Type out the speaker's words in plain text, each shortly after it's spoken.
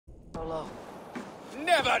Rollo.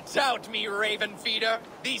 Never doubt me, Raven Feeder.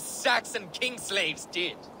 These Saxon king-slaves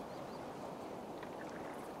did.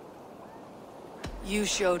 You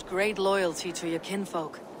showed great loyalty to your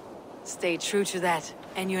kinfolk. Stay true to that,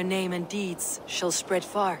 and your name and deeds shall spread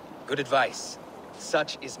far. Good advice.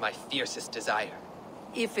 Such is my fiercest desire.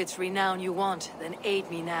 If it's renown you want, then aid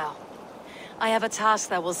me now. I have a task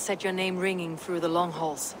that will set your name ringing through the long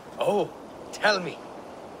halls. Oh, tell me.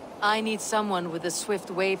 I need someone with a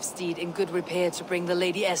swift wave steed in good repair to bring the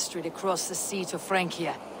Lady Estrid across the sea to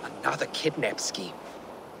Francia. Another kidnap scheme.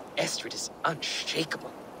 Estrid is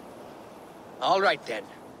unshakable. All right then.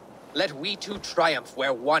 Let we two triumph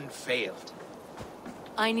where one failed.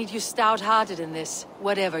 I need you stout-hearted in this,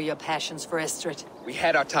 whatever your passions for Estrid. We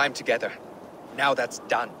had our time together. Now that's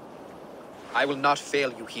done. I will not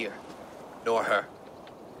fail you here, nor her.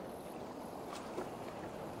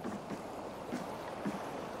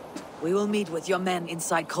 We will meet with your men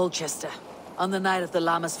inside Colchester, on the night of the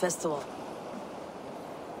Llamas Festival.